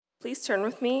Please turn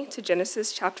with me to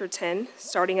Genesis chapter 10,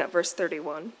 starting at verse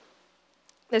 31.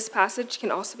 This passage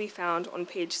can also be found on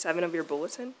page 7 of your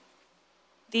bulletin.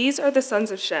 These are the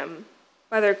sons of Shem,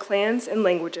 by their clans and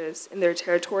languages, in their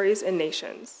territories and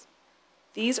nations.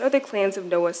 These are the clans of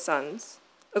Noah's sons,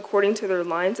 according to their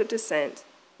lines of descent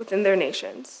within their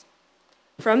nations.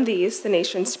 From these, the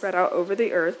nations spread out over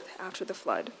the earth after the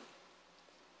flood.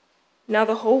 Now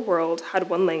the whole world had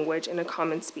one language and a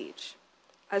common speech.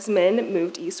 As men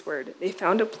moved eastward, they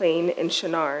found a plain in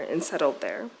Shinar and settled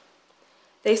there.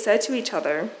 They said to each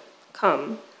other,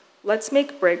 "Come, let's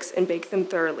make bricks and bake them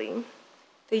thoroughly."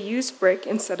 They used brick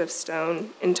instead of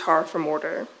stone and tar for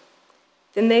mortar.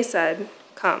 Then they said,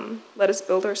 "Come, let us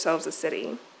build ourselves a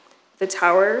city, the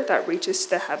tower that reaches to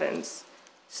the heavens,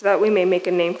 so that we may make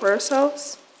a name for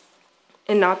ourselves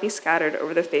and not be scattered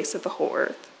over the face of the whole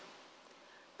earth."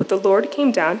 But the Lord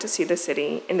came down to see the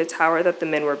city and the tower that the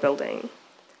men were building.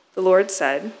 The Lord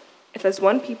said, "If as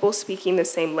one people speaking the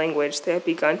same language they have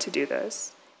begun to do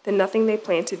this, then nothing they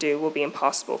plan to do will be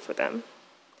impossible for them.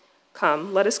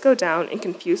 Come, let us go down and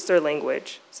confuse their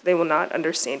language, so they will not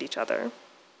understand each other."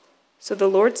 So the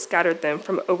Lord scattered them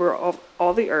from over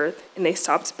all the earth, and they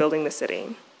stopped building the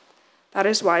city. That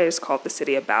is why it is called the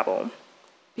city of Babel,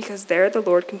 because there the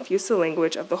Lord confused the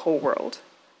language of the whole world.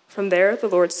 From there the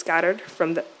Lord scattered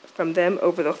from them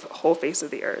over the whole face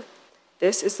of the earth.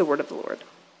 This is the word of the Lord.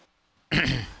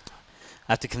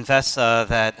 I have to confess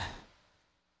that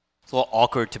it's a little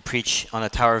awkward to preach on the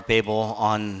Tower of Babel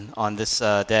on this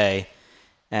day,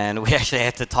 and we actually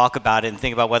had to talk about it and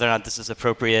think about whether or not this is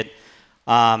appropriate.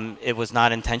 It was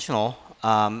not intentional,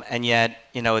 and yet,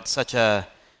 it's such a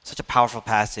powerful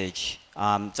passage,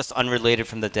 just unrelated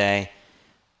from the day.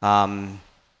 We're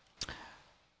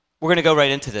going to go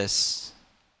right into this.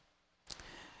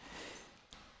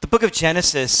 The book of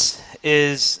Genesis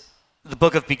is the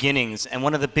book of beginnings, and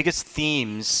one of the biggest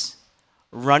themes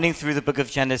running through the book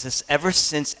of Genesis ever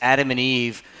since Adam and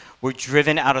Eve were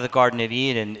driven out of the Garden of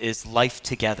Eden is life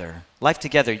together. Life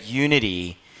together,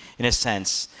 unity, in a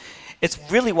sense. It's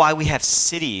really why we have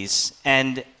cities,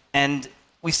 and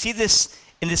we see this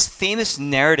in this famous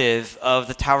narrative of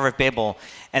the Tower of Babel,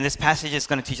 and this passage is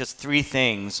going to teach us three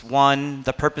things. One,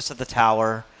 the purpose of the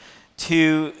tower.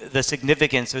 Two, the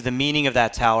significance or the meaning of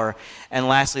that tower. And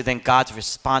lastly, then God's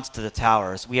response to the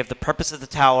towers. We have the purpose of the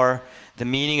tower, the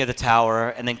meaning of the tower,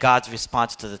 and then God's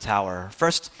response to the tower.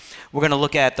 First, we're going to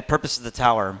look at the purpose of the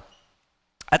tower.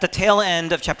 At the tail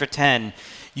end of chapter 10,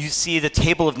 you see the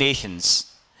table of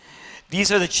nations.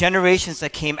 These are the generations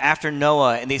that came after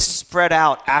Noah, and they spread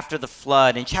out after the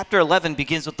flood. And chapter 11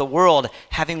 begins with the world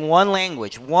having one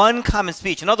language, one common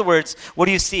speech. In other words, what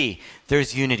do you see?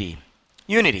 There's unity.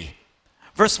 Unity.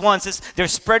 Verse 1 says they're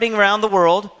spreading around the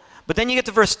world, but then you get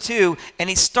to verse 2, and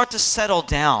they start to settle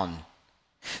down.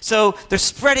 So they're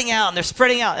spreading out,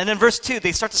 and then verse 2,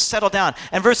 they start to settle down.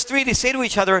 And verse 3, they say to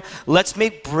each other, "Let's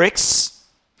make bricks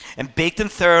and bake them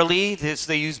thoroughly." So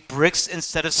they use bricks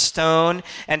instead of stone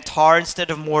and tar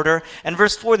instead of mortar. And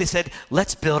verse 4, they said,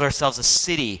 "Let's build ourselves a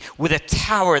city with a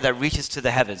tower that reaches to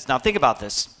the heavens." Now think about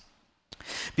this.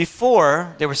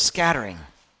 Before, they were scattering.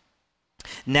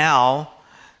 Now,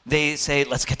 they say,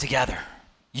 "Let's get together.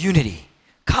 Unity.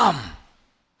 Come.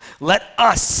 Let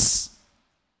us."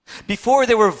 Before,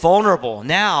 they were vulnerable.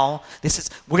 Now, this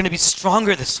is, "We're going to be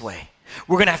stronger this way.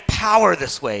 We're going to have power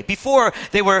this way." Before,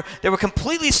 they were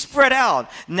completely spread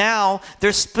out. Now,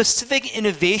 there's specific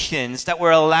innovations that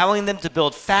were allowing them to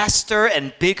build faster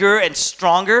and bigger and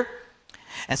stronger.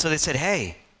 And so they said,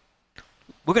 "Hey,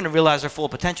 we're going to realize our full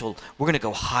potential. We're going to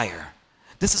go higher.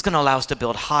 This is going to allow us to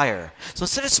build higher." So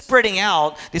instead of spreading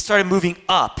out, they started moving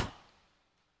up.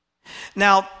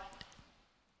 Now,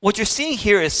 what you're seeing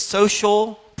here is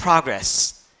social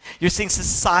progress. You're seeing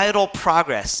societal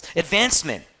progress,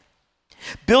 advancement.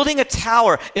 Building a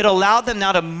tower, it allowed them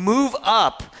now to move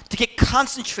up, to get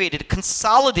concentrated,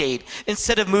 consolidate,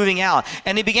 instead of moving out.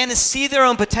 And they began to see their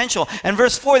own potential. And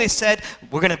verse 4, they said,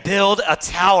 "We're going to build a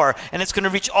tower, and it's going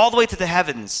to reach all the way to the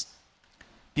heavens."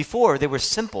 Before, they were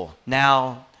simple.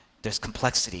 Now, there's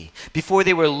complexity. Before,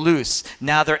 they were loose.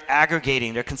 Now, they're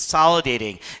aggregating. They're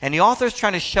consolidating. And the author is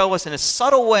trying to show us in a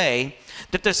subtle way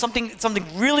that there's something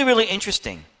really, really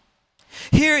interesting.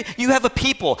 Here, you have a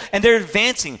people, and they're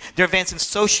advancing. They're advancing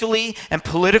socially and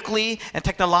politically and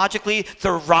technologically.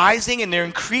 They're rising, and they're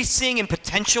increasing in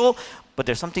potential. But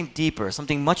there's something deeper,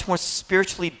 something much more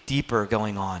spiritually deeper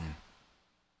going on.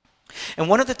 And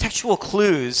one of the textual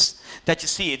clues that you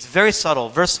see, it's very subtle.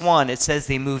 Verse 1, it says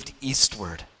they moved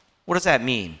eastward. What does that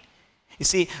mean? You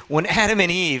see, when Adam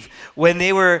and Eve, when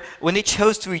they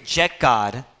chose to reject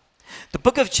God, The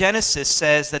book of Genesis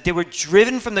says that they were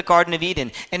driven from the Garden of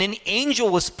Eden, and an angel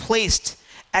was placed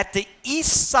at the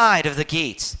east side of the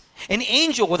gate. An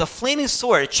angel with a flaming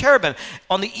sword, a cherubim,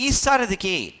 on the east side of the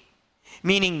gate.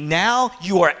 Meaning now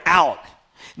you are out.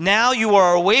 Now you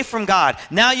are away from God.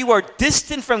 Now you are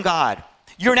distant from God.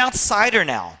 You're an outsider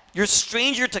now. You're a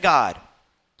stranger to God.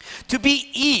 To be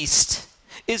east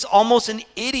is almost an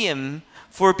idiom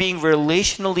for being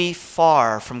relationally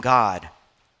far from God.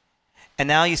 And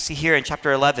now you see here in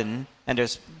chapter 11,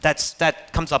 and that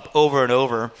comes up over and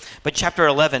over, but chapter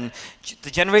 11, the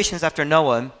generations after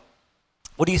Noah,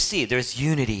 what do you see? There's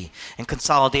unity and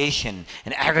consolidation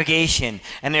and aggregation,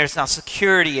 and there's now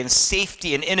security and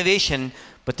safety and innovation,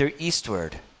 but they're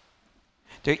eastward.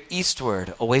 They're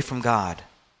eastward, away from God.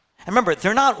 And remember,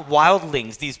 they're not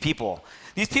wildlings, these people.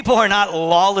 These people are not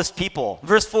lawless people.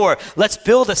 Verse 4, let's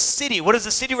build a city. What does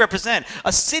a city represent?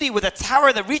 A city with a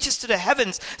tower that reaches to the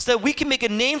heavens so that we can make a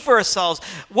name for ourselves.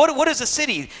 What is a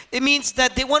city? It means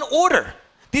that they want order.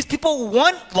 These people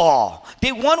want law.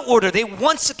 They want order. They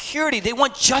want security. They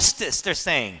want justice, they're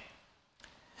saying.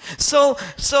 So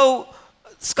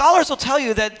scholars will tell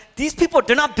you that these people,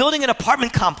 they're not building an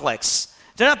apartment complex.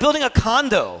 They're not building a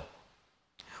condo.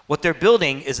 What they're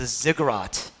building is a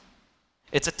ziggurat.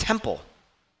 It's a temple.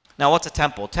 Now, what's a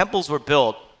temple? Temples were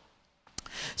built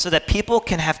so that people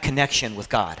can have connection with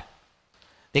God.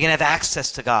 They can have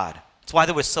access to God. It's why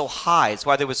they were so high. It's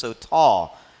why they were so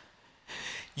tall.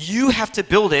 You have to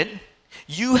build it.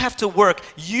 You have to work.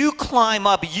 You climb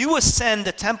up. You ascend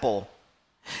the temple.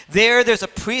 There's a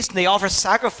priest and they offer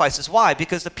sacrifices. Why?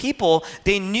 Because the people,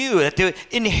 they knew that the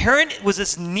inherent was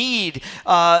this need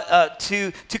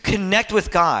to connect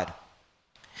with God.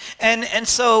 And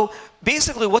so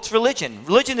basically what's religion?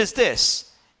 Religion is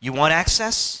this. You want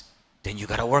access? Then you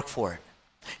got to work for it.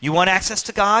 You want access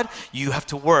to God? You have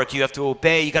to work. You have to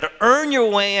obey. You got to earn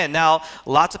your way in. Now,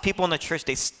 lots of people in the church,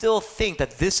 they still think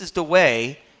that this is the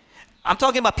way. I'm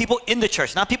talking about people in the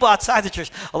church, not people outside the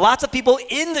church. Lots of people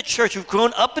in the church who've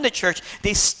grown up in the church,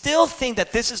 they still think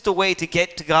that this is the way to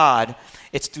get to God.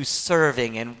 It's through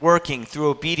serving and working, through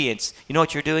obedience. You know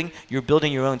what you're doing? You're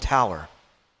building your own tower.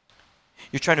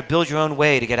 You're trying to build your own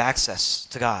way to get access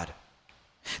to God.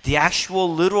 The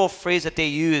actual literal phrase that they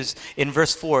use in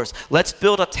verse 4 is, let's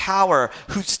build a tower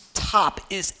whose top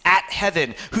is at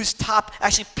heaven, whose top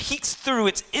actually peeks through,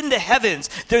 it's in the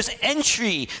heavens. There's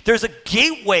entry, there's a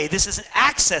gateway, this is an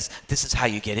access, this is how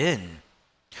you get in.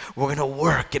 We're going to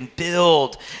work and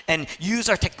build and use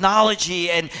our technology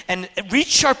and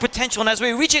reach our potential, and as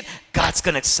we reach it, God's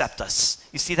going to accept us.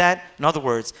 You see that? In other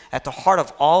words, at the heart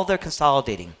of all their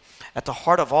consolidating, at the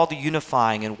heart of all the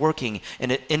unifying and working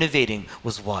and innovating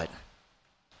was what?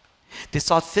 They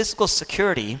sought physical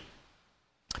security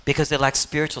because they lacked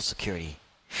spiritual security.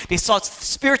 They sought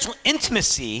spiritual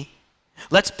intimacy.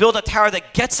 Let's build a tower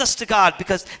that gets us to God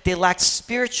because they lacked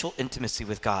spiritual intimacy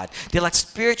with God. They lacked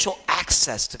spiritual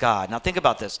access to God. Now think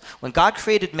about this. When God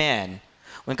created man,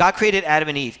 when God created Adam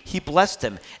and Eve, he blessed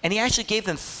them and he actually gave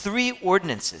them 3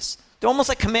 ordinances. They're almost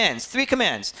like commands, 3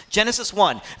 commands. Genesis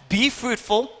 1, be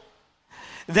fruitful.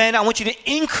 Then I want you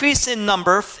to increase in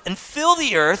number and fill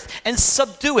the earth and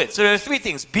subdue it. So there are 3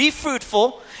 things. Be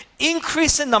fruitful,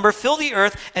 increase in number, fill the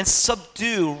earth, and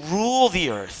subdue, rule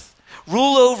the earth.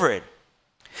 Rule over it.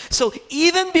 So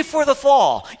even before the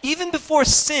fall, even before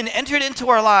sin entered into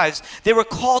our lives, they were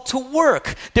called to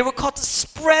work. They were called to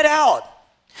spread out.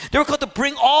 They were called to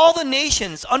bring all the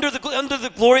nations under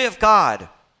the glory of God.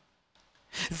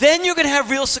 Then you're going to have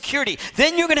real security.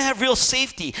 Then you're going to have real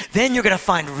safety. Then you're going to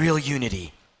find real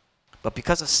unity. But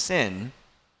because of sin,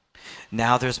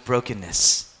 now there's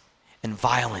brokenness and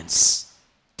violence,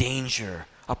 danger,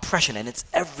 oppression, and it's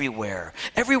everywhere.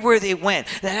 Everywhere they went.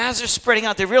 And as they're spreading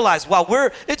out, they realize, wow,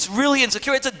 it's really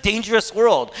insecure. It's a dangerous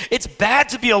world. It's bad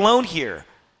to be alone here.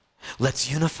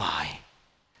 Let's unify.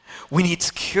 We need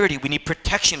security. We need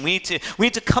protection. We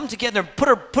need to come together and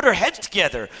put our heads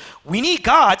together. We need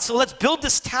God, so let's build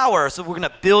this tower. So we're going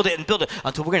to build it and build it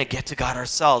until we're going to get to God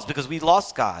ourselves because we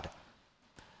lost God.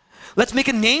 Let's make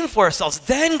a name for ourselves.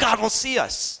 Then God will see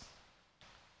us.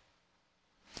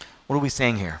 What are we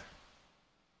saying here?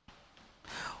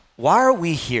 Why are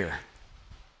we here?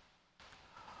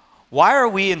 Why are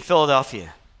we in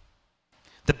Philadelphia?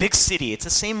 The big city. It's the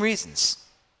same reasons.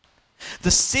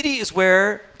 The city is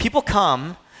where people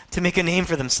come to make a name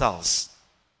for themselves.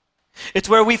 It's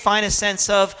where we find a sense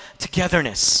of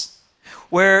togetherness,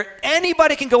 where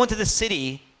anybody can go into the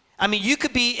city. I mean, you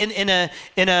could be in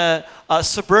a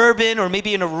suburban or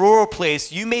maybe in a rural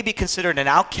place. You may be considered an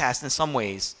outcast in some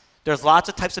ways. There's lots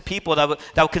of types of people that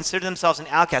would consider themselves an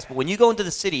outcast. But when you go into the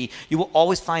city, you will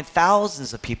always find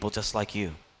thousands of people just like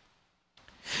you.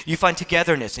 You find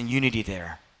togetherness and unity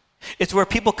there. It's where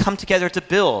people come together to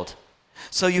build.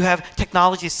 So you have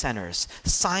technology centers,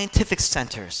 scientific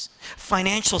centers,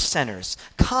 financial centers,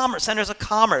 centers of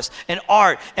commerce and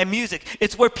art and music.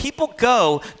 It's where people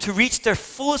go to reach their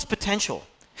fullest potential.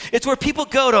 It's where people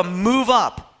go to move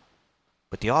up.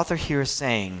 But the author here is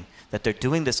saying that they're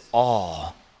doing this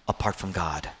all apart from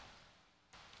God.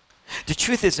 The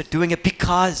truth is they're doing it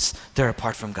because they're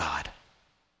apart from God.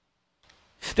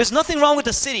 There's nothing wrong with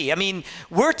the city. I mean,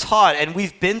 we're taught, and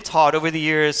we've been taught over the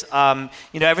years,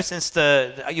 ever since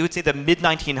you would say the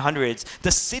mid-1900s,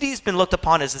 the city's been looked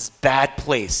upon as this bad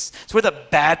place. It's where the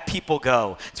bad people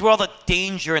go. It's where all the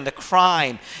danger and the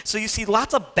crime. So you see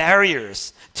lots of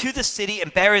barriers to the city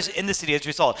and barriers in the city as a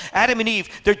result. Adam and Eve,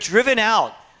 they're driven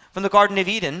out from the Garden of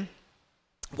Eden.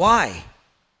 Why?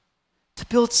 To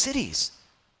build cities.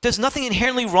 There's nothing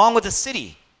inherently wrong with a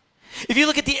city. If you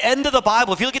look at the end of the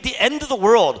Bible, if you look at the end of the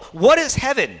world, what is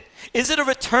heaven? Is it a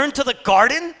return to the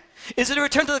garden? Is it a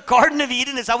return to the Garden of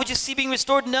Eden? Is that what you see being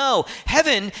restored? No.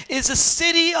 Heaven is the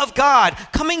city of God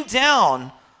coming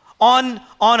down on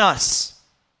us.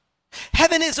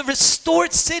 Heaven is a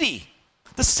restored city,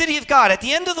 the city of God. At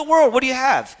the end of the world, what do you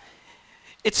have?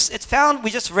 It's found,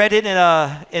 we just read it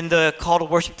in the call to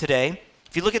worship today.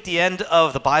 If you look at the end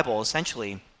of the Bible,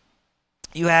 essentially,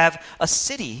 you have a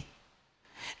city.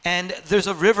 And there's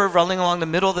a river running along the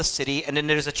middle of the city, and then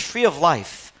there's a tree of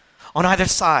life on either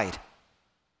side.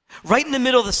 Right in the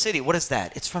middle of the city, what is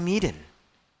that? It's from Eden.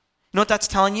 You know what that's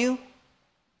telling you?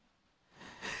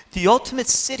 The ultimate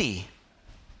city,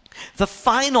 the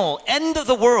final end of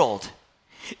the world,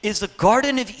 is the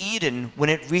Garden of Eden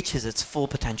when it reaches its full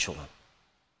potential.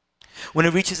 When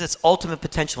it reaches its ultimate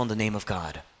potential in the name of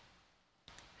God.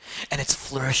 And it's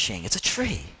flourishing. It's a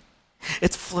tree.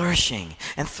 It's flourishing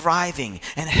and thriving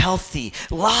and healthy.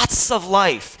 Lots of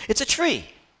life. It's a tree.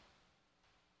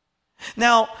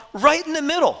 Now, right in the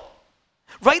middle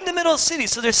of the city,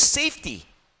 so there's safety.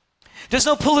 There's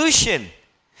no pollution.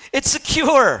 It's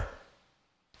secure.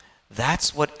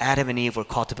 That's what Adam and Eve were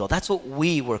called to build. That's what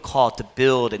we were called to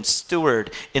build and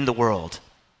steward in the world.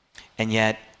 And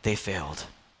yet, they failed.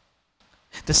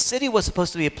 The city was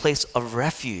supposed to be a place of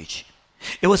refuge.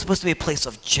 It was supposed to be a place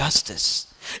of justice.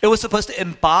 It was supposed to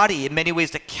embody, in many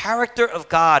ways, the character of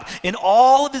God in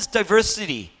all of his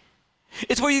diversity.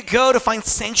 It's where you go to find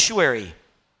sanctuary.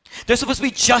 There's supposed to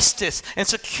be justice and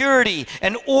security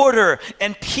and order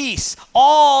and peace,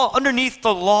 all underneath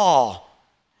the law.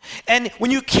 And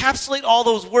when you encapsulate all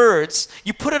those words,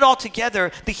 you put it all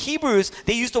together, the Hebrews,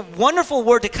 they used a wonderful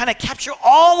word to kind of capture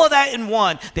all of that in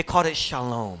one. They called it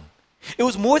shalom. It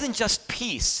was more than just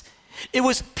peace. It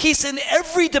was peace in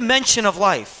every dimension of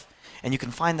life. And you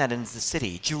can find that in the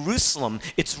city. Jerusalem,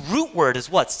 its root word is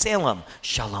what? Salem,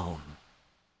 shalom.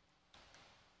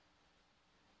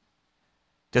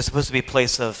 There's supposed to be a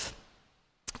place of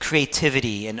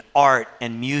creativity and art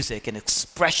and music and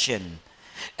expression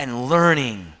and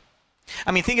learning.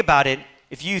 I mean, think about it.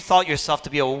 If you thought yourself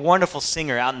to be a wonderful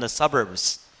singer out in the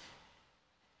suburbs,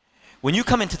 when you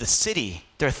come into the city,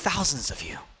 there are thousands of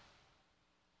you.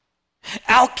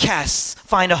 Outcasts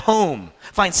find a home,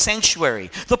 find sanctuary.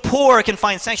 The poor can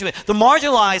find sanctuary. The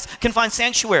marginalized can find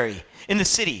sanctuary in the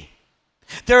city.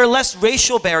 There are less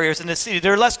racial barriers in the city.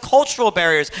 There are less cultural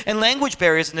barriers and language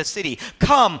barriers in the city.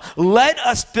 Come, let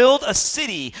us build a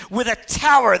city with a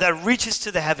tower that reaches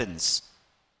to the heavens.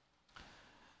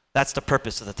 That's the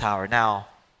purpose of the tower. Now,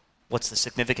 what's the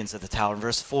significance of the tower? In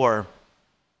verse 4,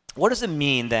 what does it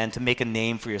mean then to make a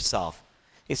name for yourself?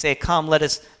 They say, come, let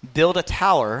us build a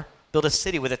tower, build a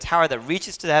city with a tower that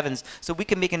reaches to the heavens so we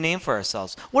can make a name for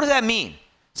ourselves. What does that mean?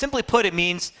 Simply put, it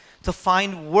means to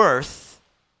find worth,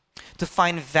 to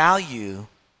find value,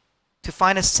 to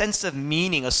find a sense of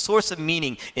meaning, a source of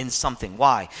meaning in something.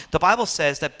 Why? The Bible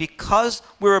says that because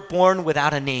we were born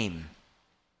without a name,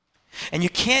 and you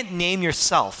can't name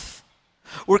yourself,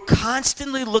 we're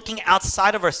constantly looking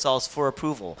outside of ourselves for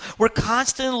approval. We're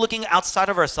constantly looking outside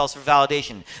of ourselves for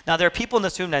validation. Now, there are people in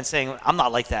this room that are saying, I'm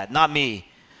not like that, not me.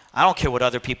 I don't care what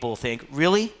other people think.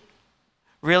 Really?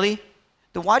 Really?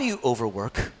 Then why do you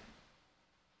overwork?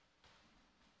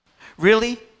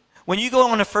 Really? When you go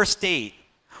on a first date,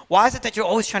 why is it that you're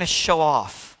always trying to show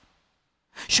off?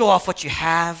 Show off what you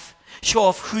have, show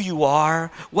off who you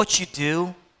are, what you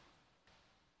do.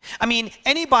 I mean,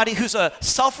 anybody who's a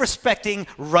self-respecting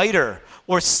writer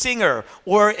or singer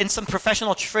or in some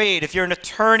professional trade, if you're an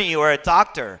attorney or a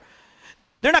doctor,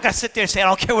 they're not going to sit there and say, I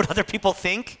don't care what other people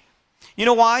think. You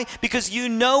know why? Because you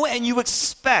know and you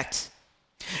expect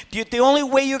The only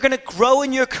way you're going to grow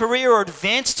in your career or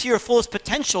advance to your fullest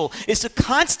potential is to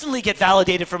constantly get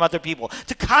validated from other people,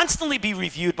 to constantly be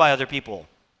reviewed by other people.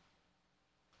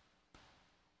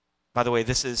 By the way,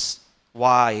 this is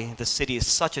why the city is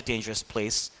such a dangerous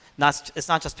place. It's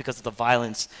not just because of the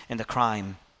violence and the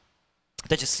crime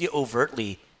that you see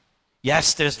overtly.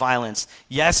 Yes, there's violence.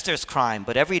 Yes, there's crime.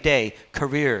 But every day,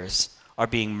 careers are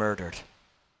being murdered.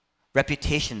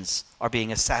 Reputations are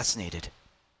being assassinated.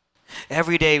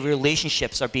 Every day,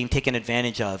 relationships are being taken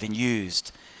advantage of and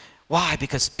used. Why?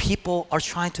 Because people are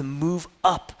trying to move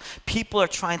up. People are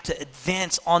trying to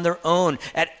advance on their own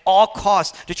at all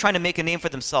costs. They're trying to make a name for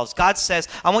themselves. God says,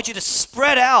 I want you to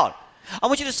spread out. I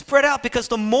want you to spread out because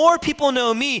the more people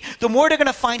know me, the more they're going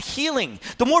to find healing.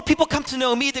 The more people come to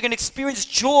know me, they're going to experience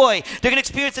joy. They're going to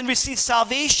experience and receive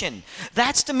salvation.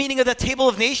 That's the meaning of the Table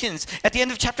of Nations at the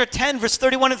end of chapter 10, verse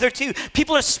 31 and 32.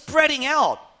 People are spreading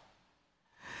out.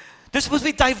 There's supposed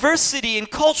to be diversity in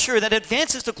culture that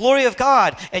advances the glory of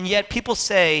God. And yet people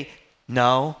say,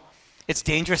 no, it's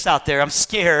dangerous out there. I'm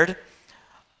scared.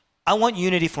 I want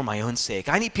unity for my own sake.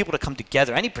 I need people to come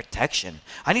together. I need protection.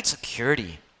 I need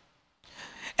security.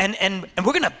 And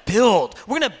we're going to build.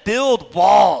 We're going to build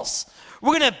walls.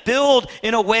 We're going to build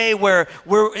in a way where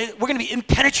we're going to be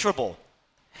impenetrable.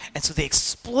 And so they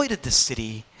exploited the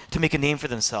city to make a name for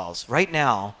themselves. Right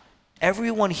now,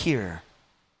 everyone here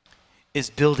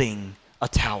is building a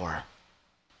tower.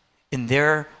 In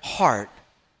their heart,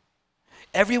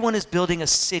 everyone is building a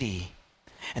city,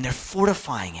 and they're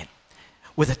fortifying it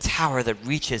with a tower that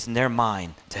reaches in their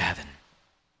mind to heaven.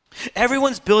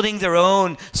 Everyone's building their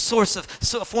own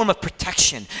form of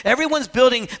protection. Everyone's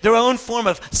building their own form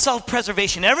of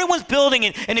self-preservation. Everyone's building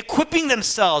and equipping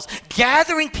themselves,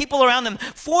 gathering people around them,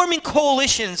 forming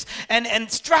coalitions, and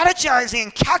strategizing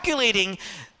and calculating.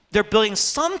 They're building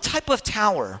some type of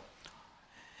tower.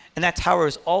 And that tower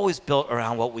is always built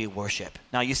around what we worship.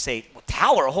 Now you say,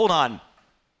 tower, hold on.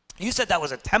 You said that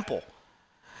was a temple.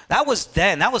 That was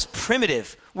then. That was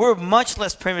primitive. We're much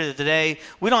less primitive today.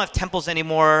 We don't have temples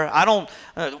anymore. I don't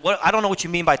know what you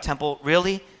mean by temple.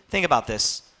 Really? Think about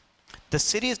this. The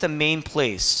city is the main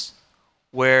place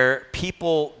where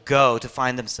people go to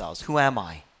find themselves. Who am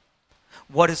I?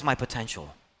 What is my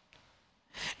potential?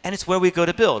 And it's where we go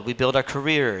to build. We build our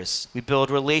careers. We build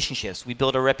relationships. We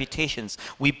build our reputations.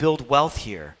 We build wealth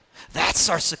here. That's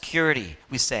our security,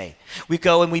 we say. We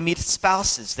go and we meet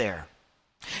spouses there.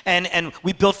 And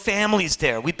we build families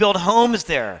there. We build homes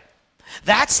there.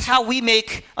 That's how we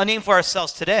make a name for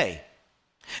ourselves today.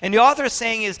 And the author is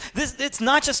saying it's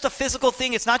not just a physical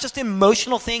thing. It's not just an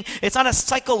emotional thing. It's not a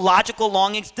psychological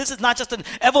longing. This is not just an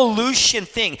evolution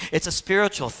thing. It's a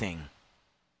spiritual thing.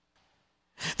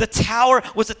 The tower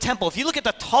was a temple. If you look at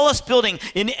the tallest building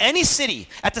in any city,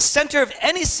 at the center of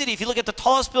any city, if you look at the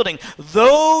tallest building,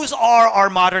 those are our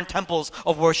modern temples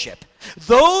of worship.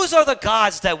 Those are the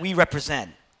gods that we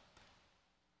represent.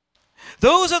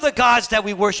 Those are the gods that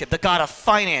we worship. The God of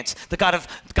finance, the God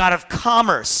of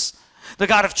commerce, the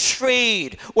God of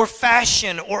trade or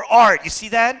fashion or art. You see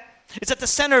that? It's at the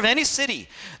center of any city.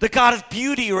 The God of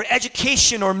beauty or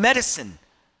education or medicine.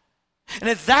 And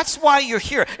if that's why you're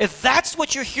here, if that's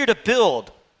what you're here to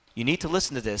build, you need to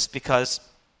listen to this because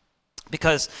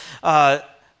that's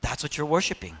what you're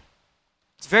worshiping.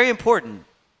 It's very important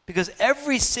because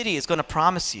every city is going to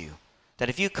promise you that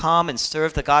if you come and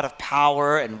serve the God of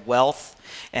power and wealth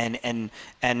and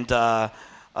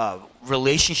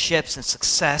relationships and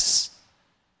success,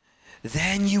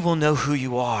 then you will know who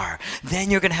you are. Then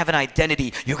you're going to have an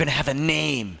identity. You're going to have a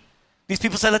name. These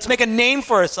people say, let's make a name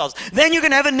for ourselves. Then you're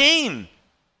going to have a name.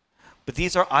 But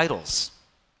these are idols.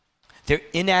 They're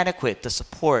inadequate to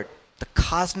support the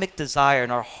cosmic desire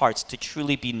in our hearts to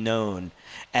truly be known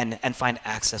and find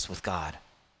access with God.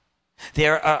 They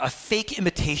are a fake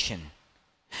imitation.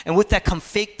 And with that come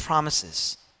fake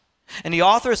promises. And the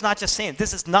author is not just saying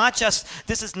this is not just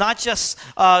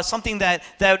something that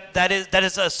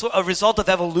is a result of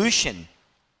evolution.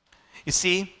 You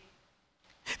see,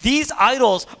 these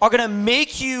idols are going to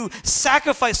make you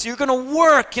sacrifice. So you're going to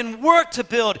work and work to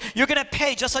build. You're going to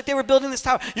pay, just like they were building this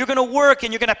tower. You're going to work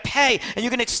and you're going to pay, and you're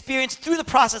going to experience through the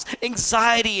process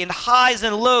anxiety and highs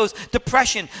and lows,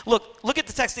 depression. Look at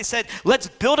the text. They said, let's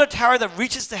build a tower that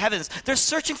reaches the heavens. They're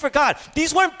searching for God.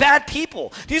 These weren't bad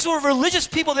people. These were religious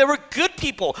people. They were good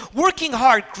people, working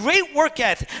hard, great work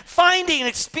ethic, finding and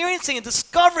experiencing and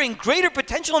discovering greater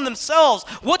potential in themselves.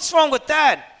 What's wrong with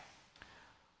that?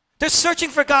 They're searching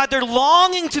for God. They're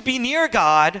longing to be near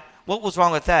God. What was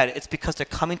wrong with that? It's because they're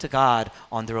coming to God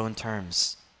on their own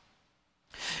terms.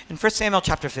 In 1 Samuel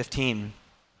chapter 15,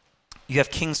 you have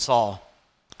King Saul.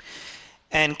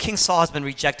 And King Saul has been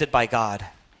rejected by God.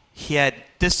 He had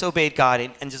disobeyed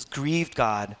God and just grieved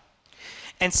God.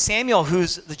 And Samuel,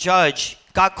 who's the judge,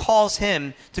 God calls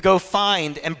him to go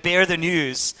find and bear the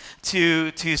news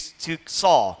to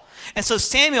Saul. And so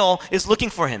Samuel is looking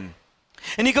for him.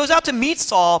 And he goes out to meet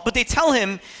Saul, but they tell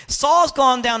him, Saul's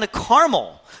gone down to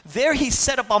Carmel. There he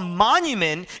set up a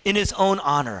monument in his own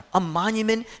honor, a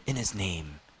monument in his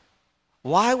name.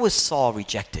 Why was Saul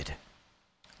rejected?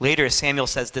 Later, Samuel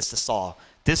says this to Saul.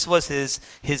 This was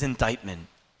his indictment.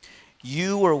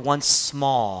 You were once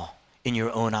small in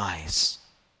your own eyes.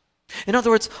 In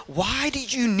other words, why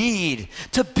did you need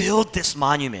to build this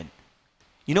monument?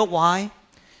 You know why?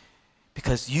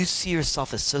 Because you see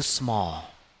yourself as so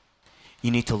small, you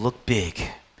need to look big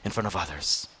in front of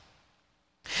others.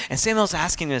 And Samuel's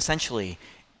asking him essentially,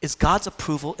 is God's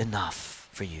approval enough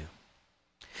for you?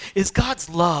 Is God's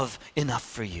love enough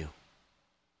for you?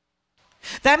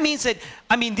 That means that,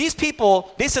 these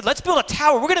people, they said, let's build a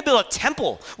tower. We're going to build a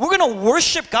temple. We're going to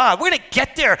worship God. We're going to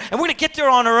get there, and we're going to get there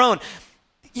on our own.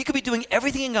 You could be doing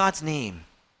everything in God's name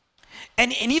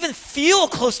and even feel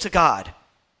close to God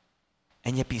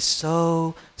and yet be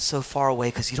so far away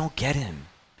because you don't get him.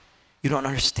 You don't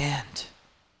understand.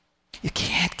 You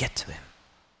can't get to him.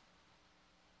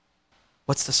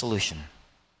 What's the solution?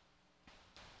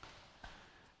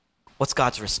 What's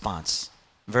God's response?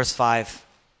 Verse 5,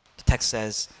 the text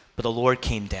says, but the Lord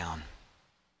came down.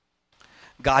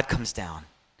 God comes down,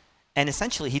 and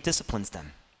essentially he disciplines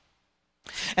them.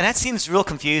 And that seems real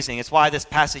confusing. It's why this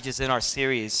passage is in our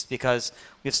series, because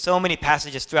we have so many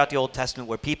passages throughout the Old Testament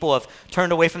where people have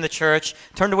turned away from the church,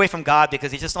 turned away from God because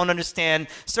they just don't understand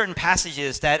certain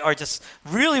passages that are just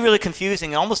really, really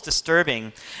confusing and almost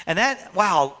disturbing. And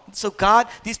so God,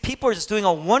 these people are just doing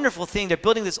a wonderful thing. They're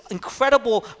building this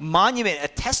incredible monument, a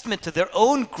testament to their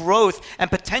own growth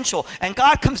and potential. And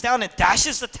God comes down and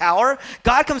dashes the tower.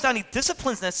 God comes down, he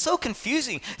disciplines them. It's so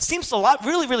confusing. It seems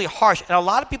really, really harsh. And a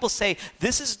lot of people say,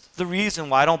 this is the reason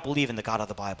why I don't believe in the God of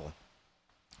the Bible.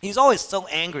 He's always so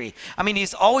angry.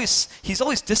 He's always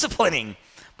disciplining.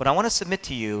 But I want to submit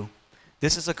to you,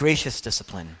 this is a gracious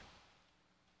discipline.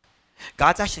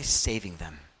 God's actually saving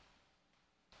them.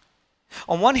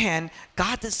 On one hand,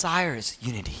 God desires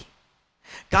unity.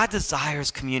 God desires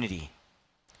community.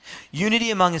 Unity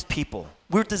among his people.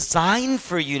 We're designed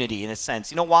for unity in a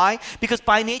sense. You know why? Because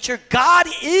by nature, God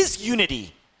is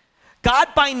unity. God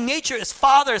by nature is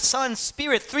Father, Son,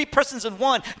 Spirit, three persons in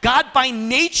one. God by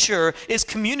nature is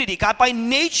community. God by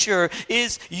nature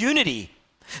is unity.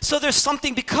 So there's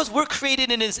something, because we're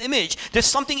created in his image, there's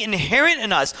something inherent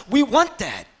in us. We want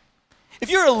that.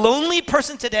 If you're a lonely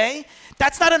person today,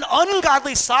 that's not an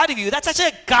ungodly side of you. That's actually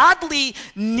a godly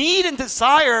need and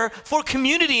desire for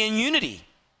community and unity.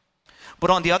 But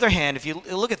on the other hand, if you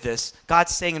look at this,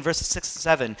 God's saying in verses 6 and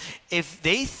 7, if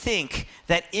they think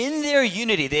that in their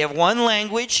unity, they have one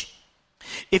language,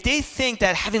 if they think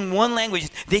that having one language,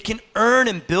 they can earn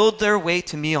and build their way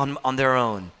to me on their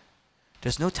own,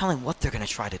 there's no telling what they're going to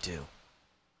try to do.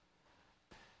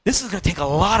 This is going to take a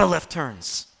lot of left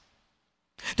turns.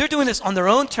 They're doing this on their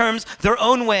own terms, their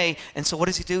own way. And so what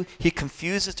does he do? He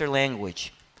confuses their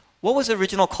language. What was the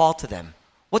original call to them?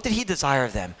 What did he desire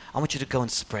of them? I want you to go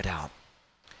and spread out.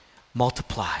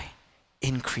 Multiply,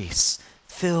 increase,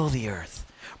 fill the earth,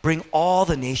 bring all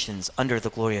the nations under the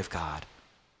glory of God.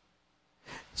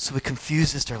 So it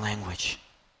confuses their language.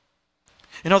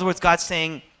 In other words, God's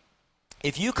saying,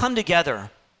 if you come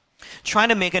together trying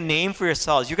to make a name for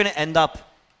yourselves, you're going to end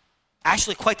up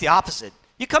actually quite the opposite.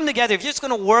 You come together, if you're just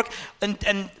going to work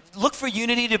and look for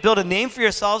unity to build a name for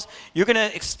yourselves, you're going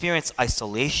to experience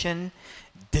isolation,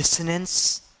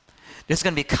 dissonance. There's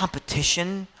going to be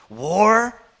competition,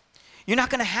 war. You're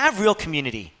not going to have real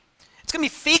community. It's going to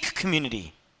be fake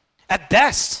community at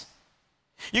best.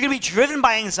 You're going to be driven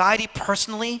by anxiety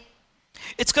personally.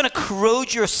 It's going to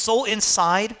corrode your soul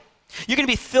inside. You're going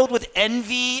to be filled with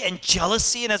envy and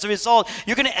jealousy, and as a result,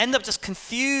 you're going to end up just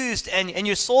confused, and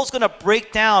your soul's going to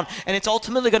break down, and it's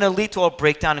ultimately going to lead to a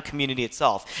breakdown in community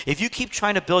itself. If you keep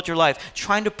trying to build your life,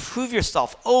 trying to prove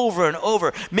yourself over and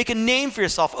over, make a name for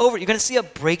yourself over, you're going to see a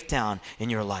breakdown in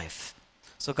your life.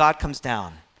 So God comes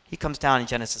down. He comes down in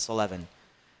Genesis 11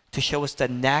 to show us the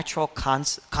natural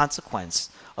consequence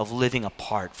of living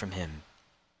apart from him.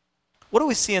 What do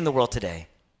we see in the world today?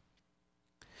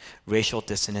 Racial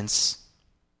dissonance,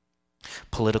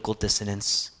 political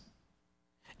dissonance,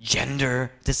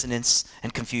 gender dissonance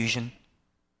and confusion,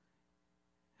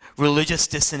 religious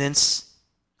dissonance,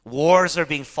 wars are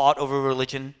being fought over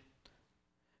religion,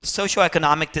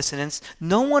 socioeconomic dissonance.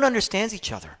 No one understands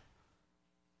each other.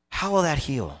 How will that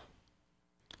heal?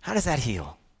 How does that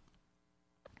heal?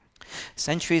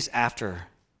 Centuries after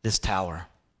this tower,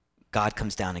 God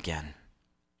comes down again.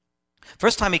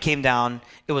 First time he came down,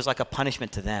 it was like a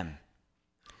punishment to them,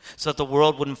 so that the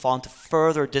world wouldn't fall into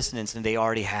further dissonance than they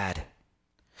already had.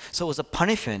 So it was a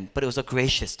punishment, but it was a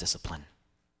gracious discipline.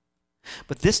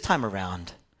 But this time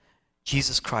around,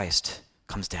 Jesus Christ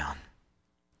comes down.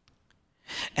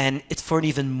 And it's for an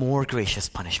even more gracious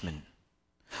punishment,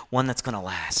 one that's going to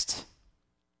last.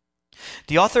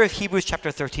 The author of Hebrews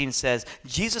chapter 13 says,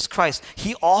 Jesus Christ,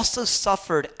 he also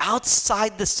suffered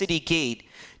outside the city gate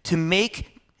to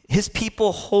make his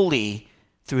people holy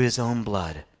through his own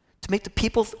blood. To make the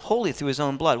people holy through his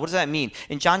own blood. What does that mean?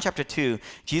 In John chapter 2,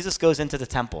 Jesus goes into the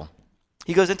temple.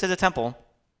 He goes into the temple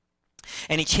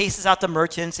and he chases out the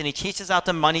merchants and he chases out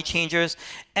the money changers.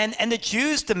 And the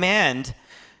Jews demand,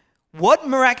 what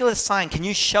miraculous sign can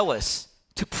you show us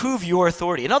to prove your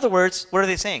authority? In other words, what are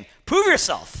they saying? Prove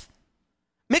yourself.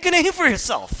 Make a name for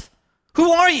yourself.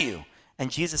 Who are you? And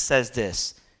Jesus says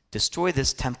this, destroy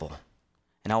this temple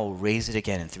and I will raise it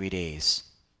again in 3 days.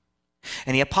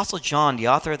 And the Apostle John, the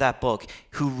author of that book,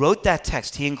 who wrote that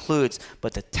text, he includes,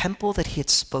 but the temple that he had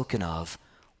spoken of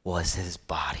was his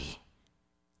body.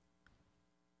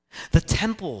 The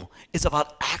temple is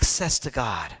about access to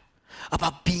God,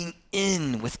 about being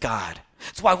in with God.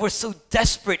 That's why we're so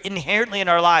desperate inherently in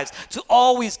our lives to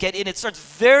always get in. It starts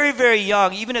very, very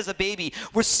young, even as a baby.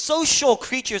 We're social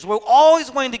creatures. We're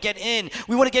always wanting to get in.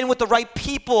 We want to get in with the right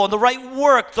people and the right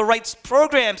work, the right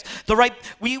programs,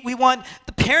 we want,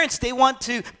 the parents, they want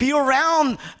to be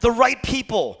around the right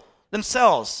people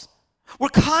themselves. We're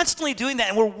constantly doing that,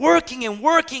 and we're working and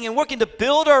working and working to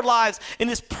build our lives in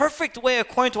this perfect way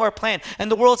according to our plan.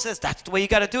 And the world says, that's the way you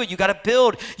got to do it. You got to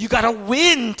build. You got to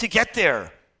win to get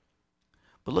there.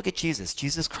 But look at Jesus.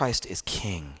 Jesus Christ is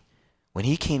king. When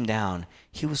he came down,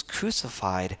 he was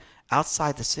crucified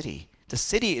outside the city. The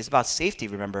city is about safety,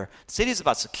 remember? The city is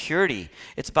about security.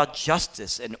 It's about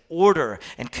justice and order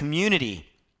and community.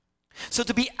 So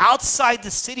to be outside the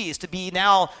city is to be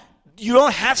now, you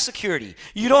don't have security.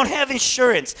 You don't have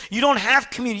insurance. You don't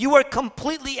have community. You are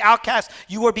completely outcast.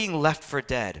 You are being left for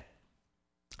dead.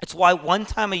 It's why one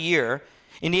time a year,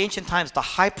 in the ancient times, the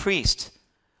high priest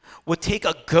would take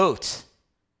a goat,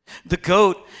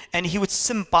 and he would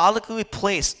symbolically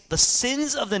place the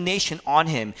sins of the nation on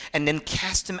him and then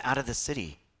cast him out of the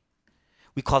city.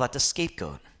 We call that the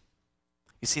scapegoat.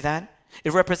 You see that?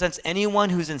 It represents anyone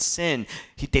who's in sin.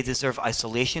 They deserve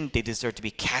isolation. They deserve to be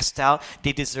cast out.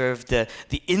 They deserve the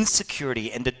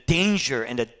insecurity and the danger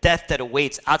and the death that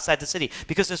awaits outside the city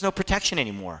because there's no protection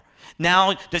anymore.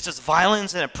 Now there's just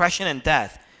violence and oppression and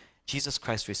death. Jesus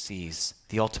Christ receives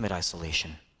the ultimate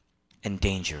isolation and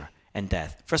danger and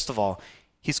death. First of all,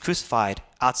 he's crucified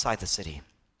outside the city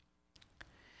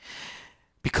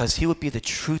because he would be the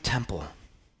true temple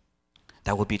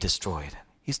that would be destroyed.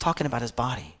 He's talking about his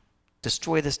body.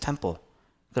 Destroy this temple.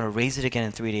 I'm going to raise it again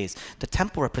in 3 days. The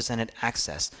temple represented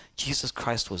access. Jesus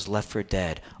Christ was left for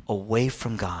dead, away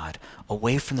from God,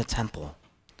 away from the temple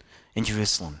in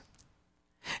Jerusalem.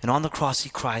 And on the cross,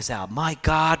 he cries out, my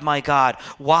God,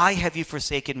 why have you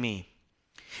forsaken me?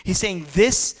 He's saying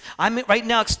I'm right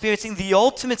now experiencing the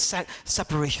ultimate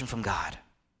separation from God.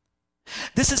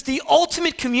 This is the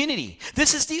ultimate community.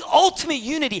 This is the ultimate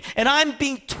unity. And I'm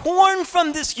being torn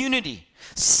from this unity,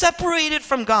 separated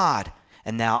from God.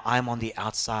 And now I'm on the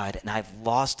outside and I've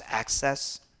lost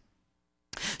access.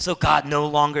 So God no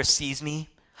longer sees me.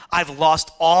 I've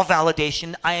lost all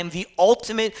validation. I am the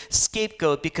ultimate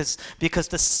scapegoat because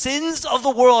the sins of the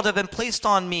world have been placed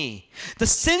on me. The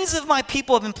sins of my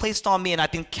people have been placed on me and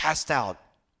I've been cast out.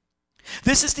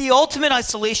 This is the ultimate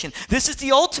isolation. This is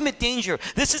the ultimate danger.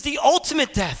 This is the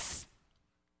ultimate death.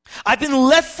 I've been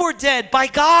left for dead by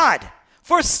God,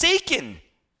 forsaken.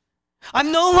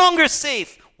 I'm no longer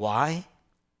safe. Why?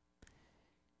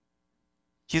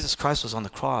 Jesus Christ was on the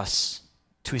cross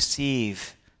to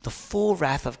receive the full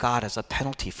wrath of God as a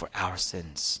penalty for our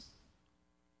sins.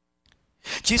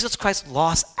 Jesus Christ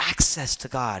lost access to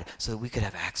God so that we could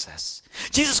have access.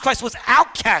 Jesus Christ was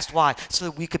outcast. Why? So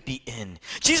that we could be in.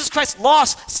 Jesus Christ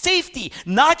lost safety,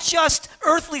 not just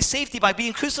earthly safety by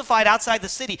being crucified outside the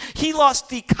city. He lost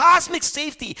the cosmic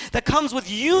safety that comes with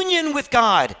union with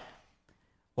God.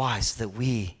 Why? So that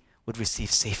we would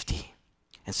receive safety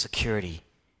and security.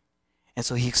 And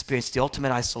so he experienced the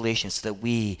ultimate isolation so that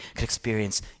we could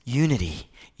experience unity,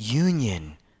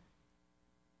 union.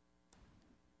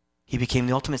 He became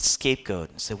the ultimate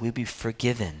scapegoat so we'd be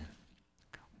forgiven,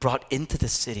 brought into the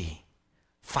city,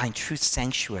 find true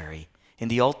sanctuary in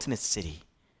the ultimate city.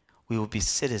 We will be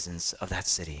citizens of that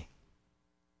city.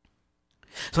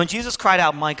 So when Jesus cried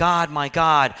out, my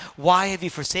God, why have you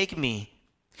forsaken me?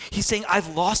 He's saying,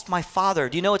 I've lost my father.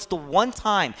 Do you know it's the one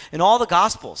time in all the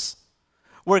Gospels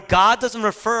where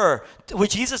where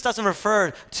Jesus doesn't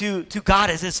refer to God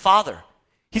as his father.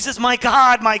 He says, my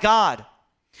God, my God.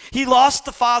 He lost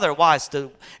the father. Why?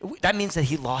 That means that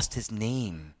he lost his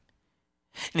name.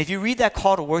 And if you read that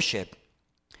call to worship,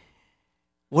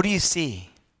 what do you see?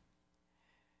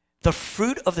 The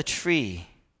fruit of the tree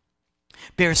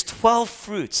bears 12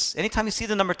 fruits. Anytime you see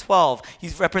the number 12,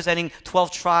 he's representing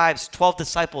 12 tribes, 12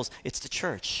 disciples. It's the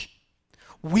church.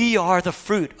 We are the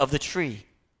fruit of the tree.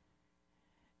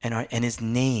 And his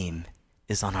name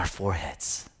is on our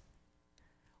foreheads.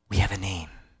 We have a name.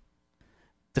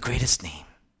 The greatest name.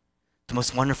 The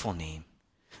most wonderful name.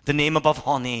 The name above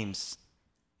all names.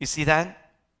 You see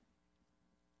that?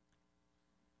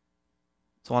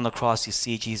 So on the cross, you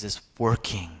see Jesus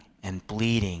working and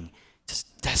bleeding,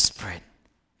 just desperate,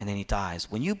 and then he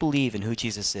dies. When you believe in who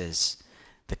Jesus is,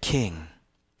 the King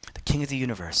of the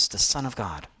universe, the Son of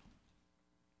God,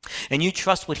 and you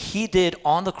trust what he did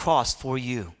on the cross for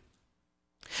you,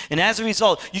 and as a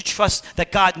result, you trust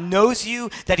that God knows you,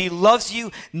 that he loves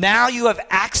you, now you have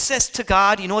access to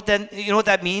God. You know what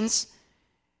that means?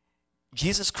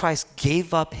 Jesus Christ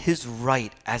gave up his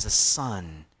right as a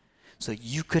son so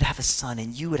you could have a son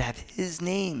and you would have his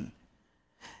name.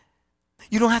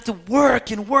 You don't have to work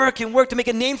and work and work to make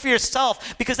a name for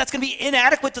yourself, because that's going to be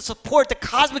inadequate to support the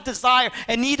cosmic desire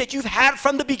and need that you've had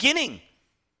from the beginning.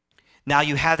 Now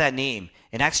you have that name.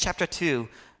 In Acts chapter 2,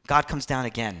 God comes down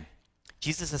again.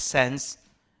 Jesus ascends.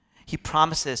 He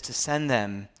promises to send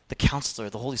them the Counselor,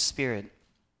 the Holy Spirit.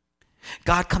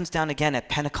 God comes down again at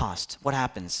Pentecost. What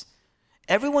happens?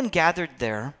 Everyone gathered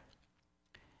there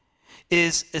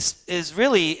is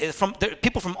really from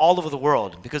people from all over the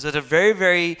world, because it's a very,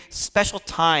 very special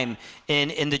time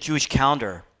in the Jewish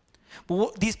calendar.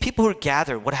 But these people who are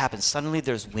gathered, what happens? Suddenly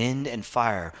there's wind and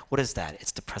fire. What is that?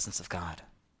 It's the presence of God.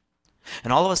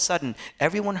 And all of a sudden,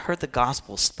 everyone heard the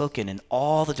gospel spoken in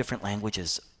all the different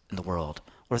languages in the world.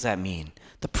 What does that mean?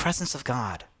 The presence of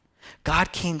God.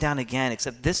 God came down again,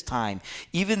 except this time,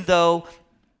 even though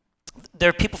there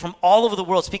are people from all over the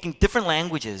world speaking different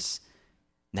languages,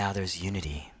 now there's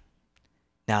unity.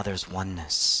 Now there's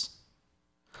oneness.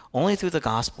 Only through the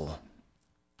gospel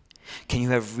can you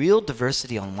have real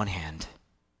diversity on one hand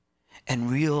and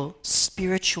real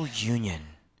spiritual union,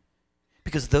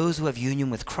 because those who have union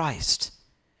with Christ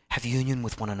have union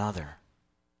with one another.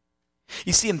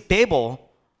 You see, in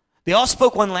Babel, they all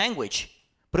spoke one language,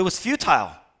 but it was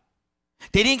futile.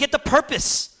 They didn't get the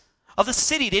purpose of the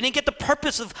city. They didn't get the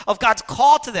purpose of God's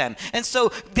call to them. And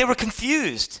so they were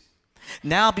confused.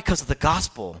 Now, because of the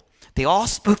gospel, they all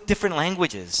spoke different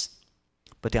languages,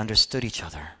 but they understood each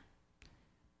other.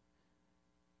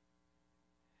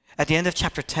 At the end of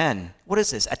chapter 10, what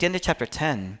is this? At the end of chapter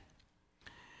 10,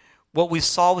 what we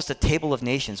saw was the table of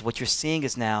nations. What you're seeing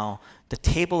is now the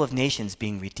table of nations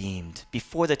being redeemed.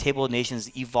 Before, the table of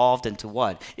nations evolved into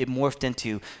what? It morphed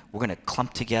into, we're going to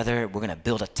clump together, we're going to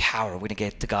build a tower, we're going to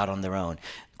get to God on their own.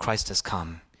 Christ has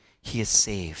come. He has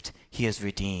saved. He has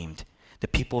redeemed. The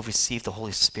people have received the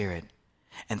Holy Spirit.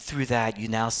 And through that, you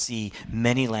now see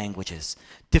many languages,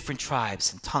 different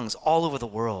tribes and tongues all over the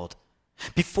world.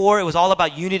 Before, it was all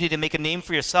about unity to make a name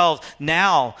for yourselves.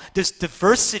 Now, there's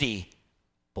diversity,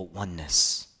 but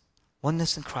oneness.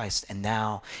 Oneness in Christ. And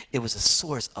now, it was a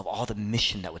source of all the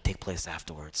mission that would take place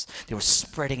afterwards. They were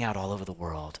spreading out all over the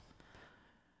world.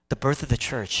 The birth of the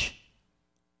church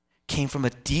came from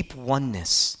a deep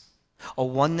oneness. A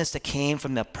oneness that came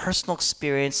from the personal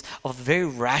experience of a very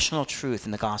rational truth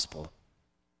in the gospel.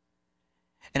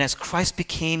 And as Christ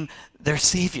became their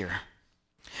Savior,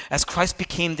 as Christ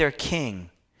became their King,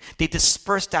 they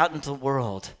dispersed out into the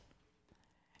world,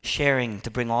 sharing to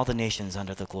bring all the nations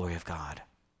under the glory of God.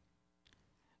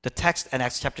 The text in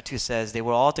Acts chapter 2 says they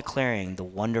were all declaring the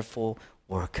wonderful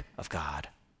work of God.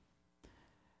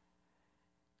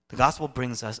 The gospel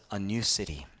brings us a new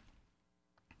city,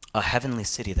 a heavenly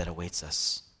city that awaits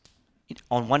us.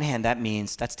 On one hand, that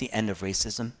means that's the end of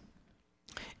racism.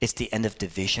 It's the end of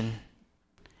division.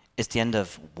 It's the end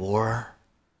of war.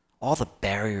 All the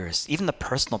barriers, even the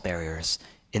personal barriers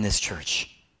in this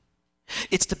church.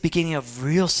 It's the beginning of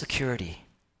real security,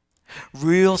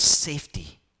 real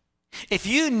safety. If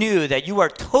you knew that you are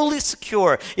totally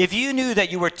secure, if you knew that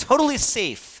you were totally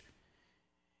safe,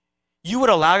 you would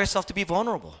allow yourself to be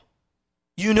vulnerable.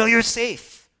 You know you're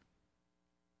safe.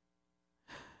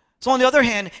 So on the other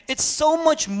hand, it's so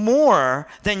much more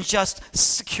than just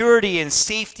security and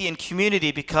safety and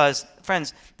community, because,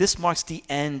 friends, this marks the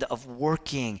end of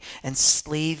working and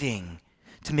slaving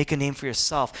to make a name for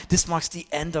yourself. This marks the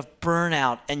end of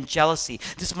burnout and jealousy.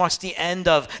 This marks the end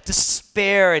of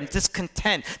despair and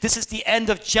discontent. This is the end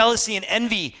of jealousy and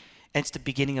envy. And it's the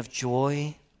beginning of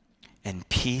joy and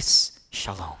peace.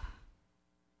 Shalom.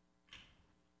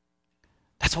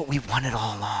 That's what we wanted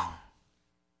all along.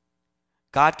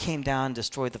 God came down and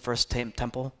destroyed the first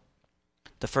temple,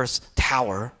 the first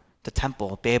tower, the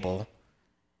temple, Babel,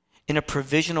 in a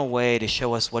provisional way to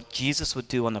show us what Jesus would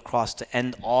do on the cross to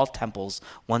end all temples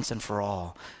once and for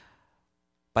all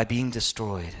by being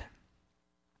destroyed,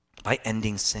 by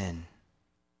ending sin.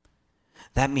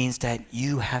 That means that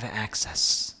you have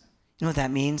access. You know what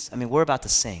that means? I mean, we're about to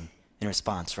sing in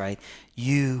response, right?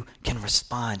 You can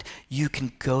respond. You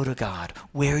can go to God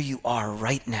where you are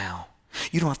right now.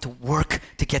 You don't have to work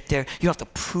to get there. You don't have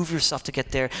to prove yourself to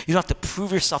get there. You don't have to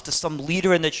prove yourself to some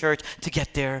leader in the church to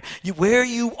get there. Where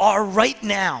you are right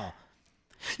now,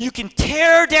 you can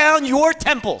tear down your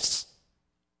temples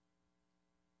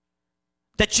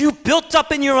that you built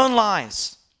up in your own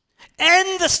lives.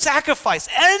 End the sacrifice,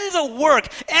 end the work,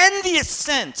 end the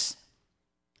ascent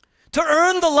to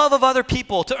earn the love of other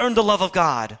people, to earn the love of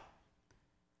God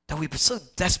that we were so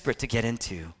desperate to get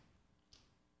into.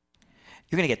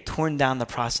 You're going to get torn down the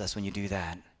process when you do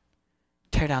that.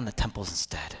 Tear down the temples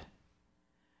instead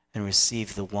and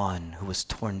receive the one who was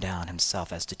torn down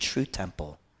himself as the true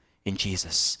temple in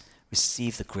Jesus.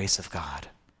 Receive the grace of God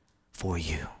for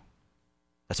you.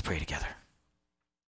 Let's pray together.